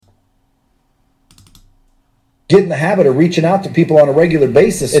Get in the habit of reaching out to people on a regular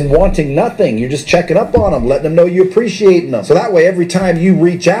basis and wanting nothing. You're just checking up on them, letting them know you appreciate them. So that way, every time you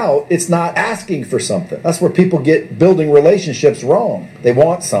reach out, it's not asking for something. That's where people get building relationships wrong. They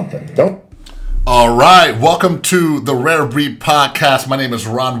want something. Don't. All right. Welcome to the Rare Breed Podcast. My name is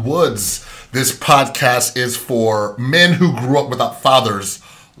Ron Woods. This podcast is for men who grew up without fathers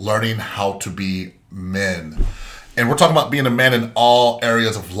learning how to be men. And we're talking about being a man in all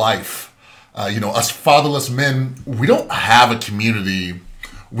areas of life. Us fatherless men, we don't have a community.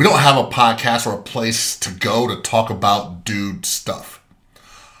 We don't have a podcast or a place to go to talk about dude stuff.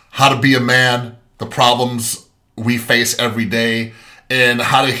 How to be a man, the problems we face every day, and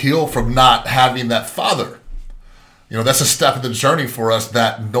how to heal from not having that father. That's a step in the journey for us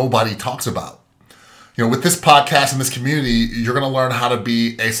that nobody talks about. With this podcast and this community, you're going to learn how to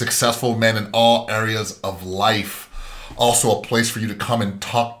be a successful man in all areas of life. Also a place for you to come and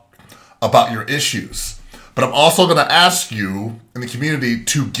talk about your issues. But I'm also going to ask you in the community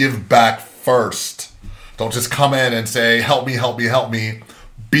to give back first. Don't just come in and say, help me, help me, help me.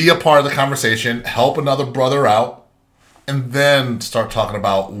 Be a part of the conversation, help another brother out, and then start talking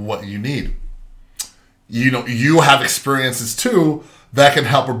about what you need. You have experiences too that can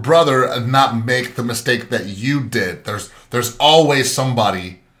help a brother not make the mistake that you did. There's always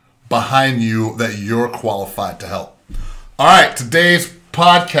somebody behind you that you're qualified to help. All right, today's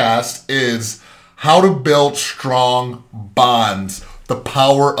podcast is how to build strong bonds, the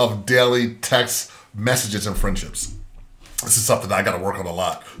power of daily text messages and friendships. This is something I got to work on a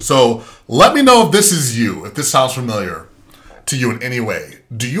lot. So let me know if this is you, if this sounds familiar to you in any way.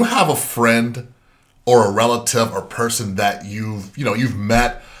 Do you have a friend or a relative or person that you've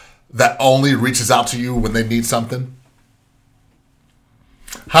met that only reaches out to you when they need something?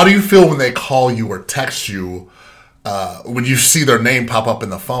 How do you feel when they call you or text you? When you see their name pop up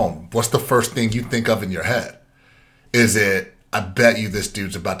in the phone, what's the first thing you think of in your head? Is it, I bet you this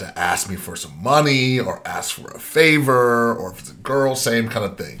dude's about to ask me for some money or ask for a favor, or if it's a girl, same kind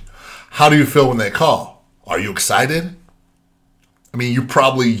of thing. How do you feel when they call? Are you excited? I mean, you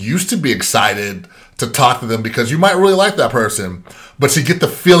probably used to be excited to talk to them because you might really like that person, but you get the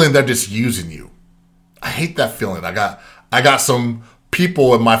feeling they're just using you. I hate that feeling. I got some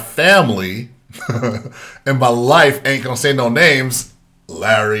people in my family in my life, ain't gonna say no names,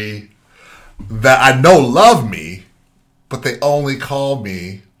 Larry, that I know love me, but they only call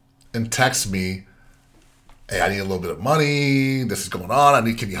me and text me, hey, I need a little bit of money, this is going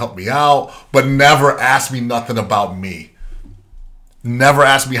on, can you help me out? But never ask me nothing about me. Never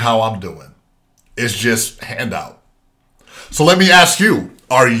ask me how I'm doing. It's just handout. So let me ask you,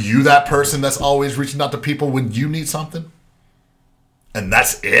 are you that person that's always reaching out to people when you need something? And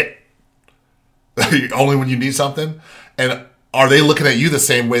that's it? Only when you need something? And are they looking at you the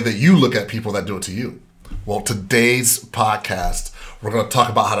same way that you look at people that do it to you? Well, today's podcast, we're going to talk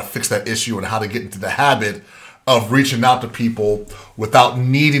about how to fix that issue and how to get into the habit of reaching out to people without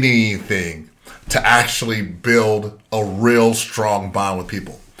needing anything to actually build a real strong bond with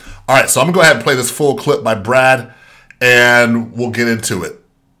people. All right, so I'm going to go ahead and play this full clip by Brad, and we'll get into it.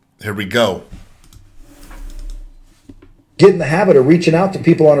 Here we go. Get in the habit of reaching out to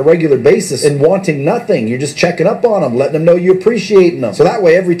people on a regular basis and wanting nothing. You're just checking up on them, letting them know you appreciate them. So that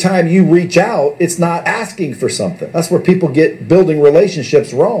way, every time you reach out, it's not asking for something. That's where people get building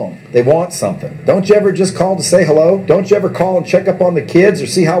relationships wrong. They want something. Don't you ever just call to say hello? Don't you ever call and check up on the kids or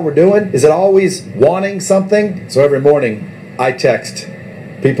see how we're doing? Is it always wanting something? So every morning, I text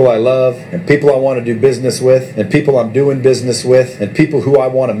people I love and people I want to do business with and people I'm doing business with and people who I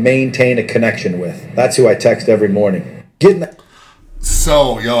want to maintain a connection with. That's who I text every morning.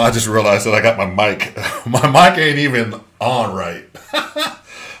 So, I just realized that I got my mic. My mic ain't even on right.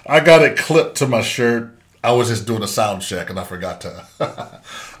 I got it clipped to my shirt. I was just doing a sound check and I forgot to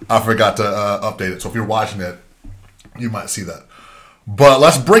update it. So if you're watching it, you might see that. But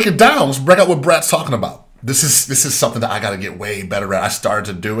let's break it down. Let's break out what Brad's talking about. This is something that I got to get way better at. I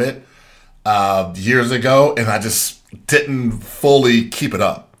started to do it years ago and I just didn't fully keep it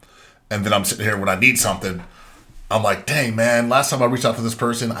up. And then I'm sitting here when I need something, I'm like, dang, man, last time I reached out to this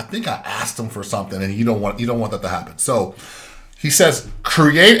person, I think I asked them for something, and you don't want that to happen. So he says,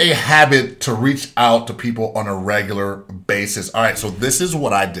 create a habit to reach out to people on a regular basis. All right, so this is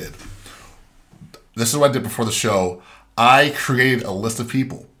what I did. This is what I did before the show. I created a list of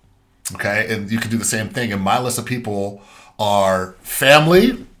people, okay? And you can do the same thing. And my list of people are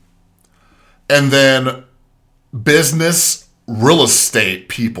family, and then business, real estate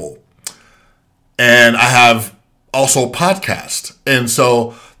people. And I have also podcast. And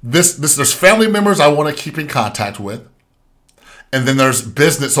so there's family members I want to keep in contact with. And then there's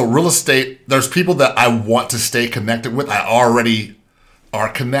business. So real estate, there's people that I want to stay connected with. I already are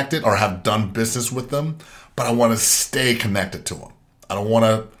connected or have done business with them, but I want to stay connected to them. I don't want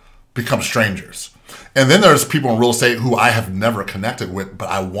to become strangers. And then there's people in real estate who I have never connected with, but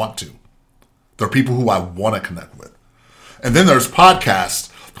I want to. There are people who I want to connect with. And then there's podcasts.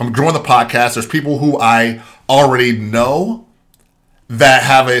 I'm growing the podcast. There's people who I already know that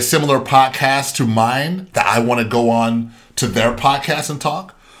have a similar podcast to mine that I want to go on to their podcast and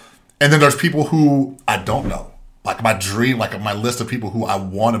talk. And then there's people who I don't know. Like my dream, like my list of people who I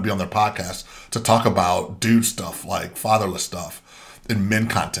want to be on their podcast to talk about dude stuff, like fatherless stuff and men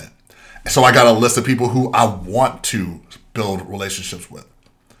content. So I got a list of people who I want to build relationships with,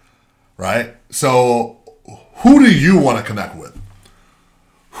 right? So who do you want to connect with?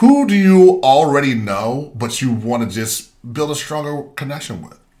 Who do you already know, but you want to just build a stronger connection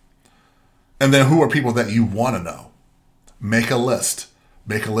with? And then who are people that you want to know? Make a list.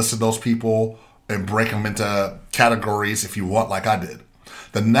 Make a list of those people and break them into categories if you want, like I did.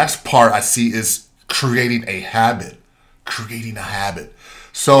 The next part I see is creating a habit. Creating a habit.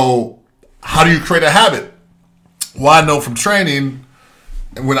 So how do you create a habit? Well, I know from training,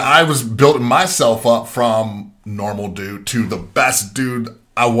 when I was building myself up from normal dude to the best dude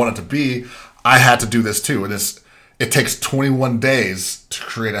I wanted to be, I had to do this too. And it takes 21 days to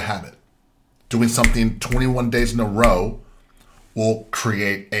create a habit. Doing something 21 days in a row will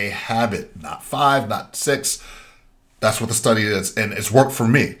create a habit. Not 5, not 6. That's what the study is. And it's worked for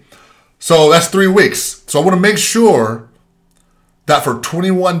me. So that's 3 weeks. So I want to make sure that for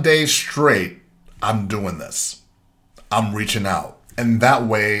 21 days straight, I'm doing this. I'm reaching out. And that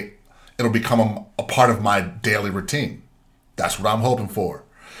way, it'll become a part of my daily routine. That's what I'm hoping for.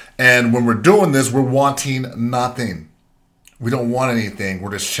 And when we're doing this, we're wanting nothing. We don't want anything.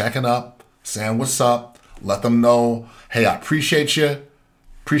 We're just checking up, saying what's up, let them know, hey, I appreciate you,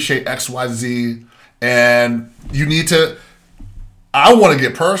 appreciate XYZ. And you need to, I want to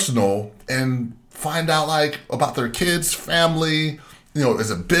get personal and find out like about their kids, family,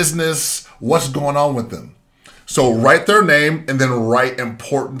 is it business, what's going on with them. So write their name and then write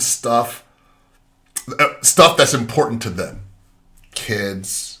important stuff that's important to them.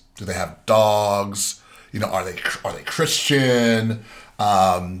 Kids, do they have dogs? Are they Christian?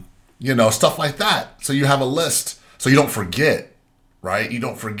 Stuff like that. So you have a list so you don't forget, right? You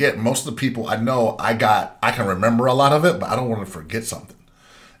don't forget. Most of the people I know, I can remember a lot of it, but I don't want to forget something.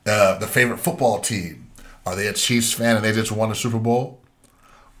 The favorite football team. Are they a Chiefs fan and they just won the Super Bowl?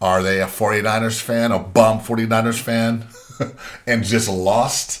 Are they a 49ers fan, a bum 49ers fan, and just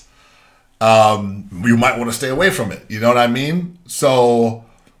lost? You might want to stay away from it. You know what I mean? So,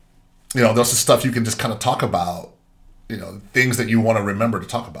 there's the stuff you can just kind of talk about, things that you want to remember to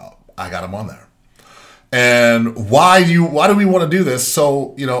talk about. I got them on there. And why do we want to do this?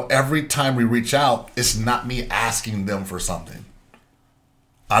 So, every time we reach out, it's not me asking them for something.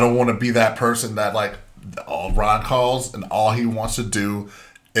 I don't want to be that person that like all Ron calls and all he wants to do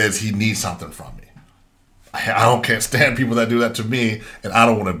is he needs something from me. Can't stand people that do that to me, and I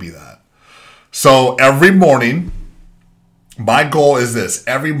don't want to be that. So every morning, my goal is this.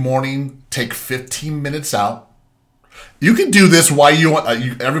 Every morning, take 15 minutes out. You can do this while you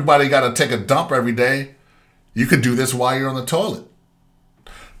want. Everybody got to take a dump every day. You could do this while you're on the toilet.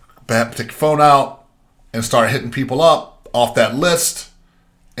 Take your phone out and start hitting people up off that list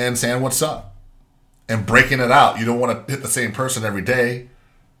and saying what's up and breaking it out. You don't want to hit the same person every day.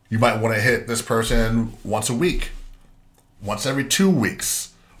 You might want to hit this person once a week, once every 2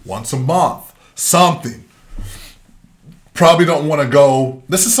 weeks, once a month, something. Probably don't want to go,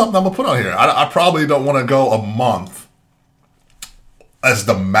 this is something I'm going to put on here. I probably don't want to go a month as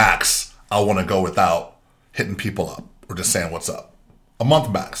the max I want to go without hitting people up or just saying what's up. A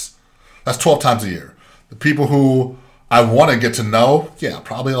month max. That's 12 times a year. The people who I want to get to know,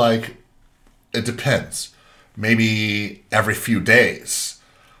 probably like, it depends. Maybe every few days.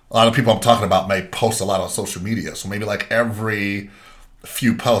 A lot of people I'm talking about may post a lot on social media. So maybe like every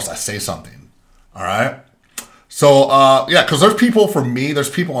few posts I say something. All right? So, because there's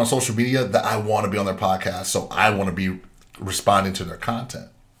people on social media that I want to be on their podcast. So I want to be responding to their content.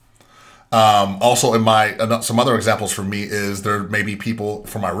 Also, in some other examples for me is there may be people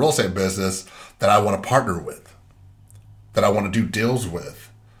from my real estate business that I want to partner with, that I want to do deals with,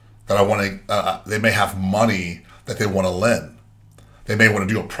 that I want to, they may have money that they want to lend. They may want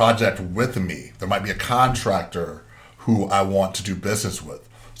to do a project with me. There might be a contractor who I want to do business with.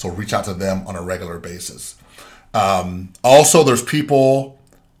 So reach out to them on a regular basis. Also, there's people,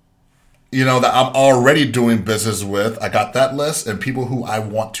 that I'm already doing business with. I got that list, and people who I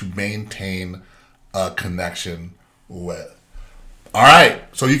want to maintain a connection with. All right.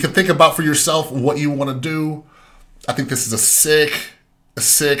 So you can think about for yourself what you want to do. I think this is a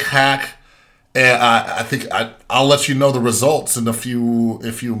sick hack. And I think I'll let you know the results in a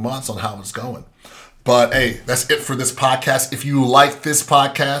few months on how it's going. But hey, that's it for this podcast. If you like this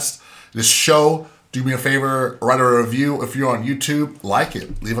podcast, this show, do me a favor, write a review. If you're on YouTube, like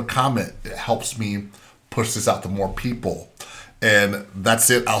it, leave a comment. It helps me push this out to more people. And that's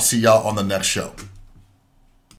it. I'll see y'all on the next show.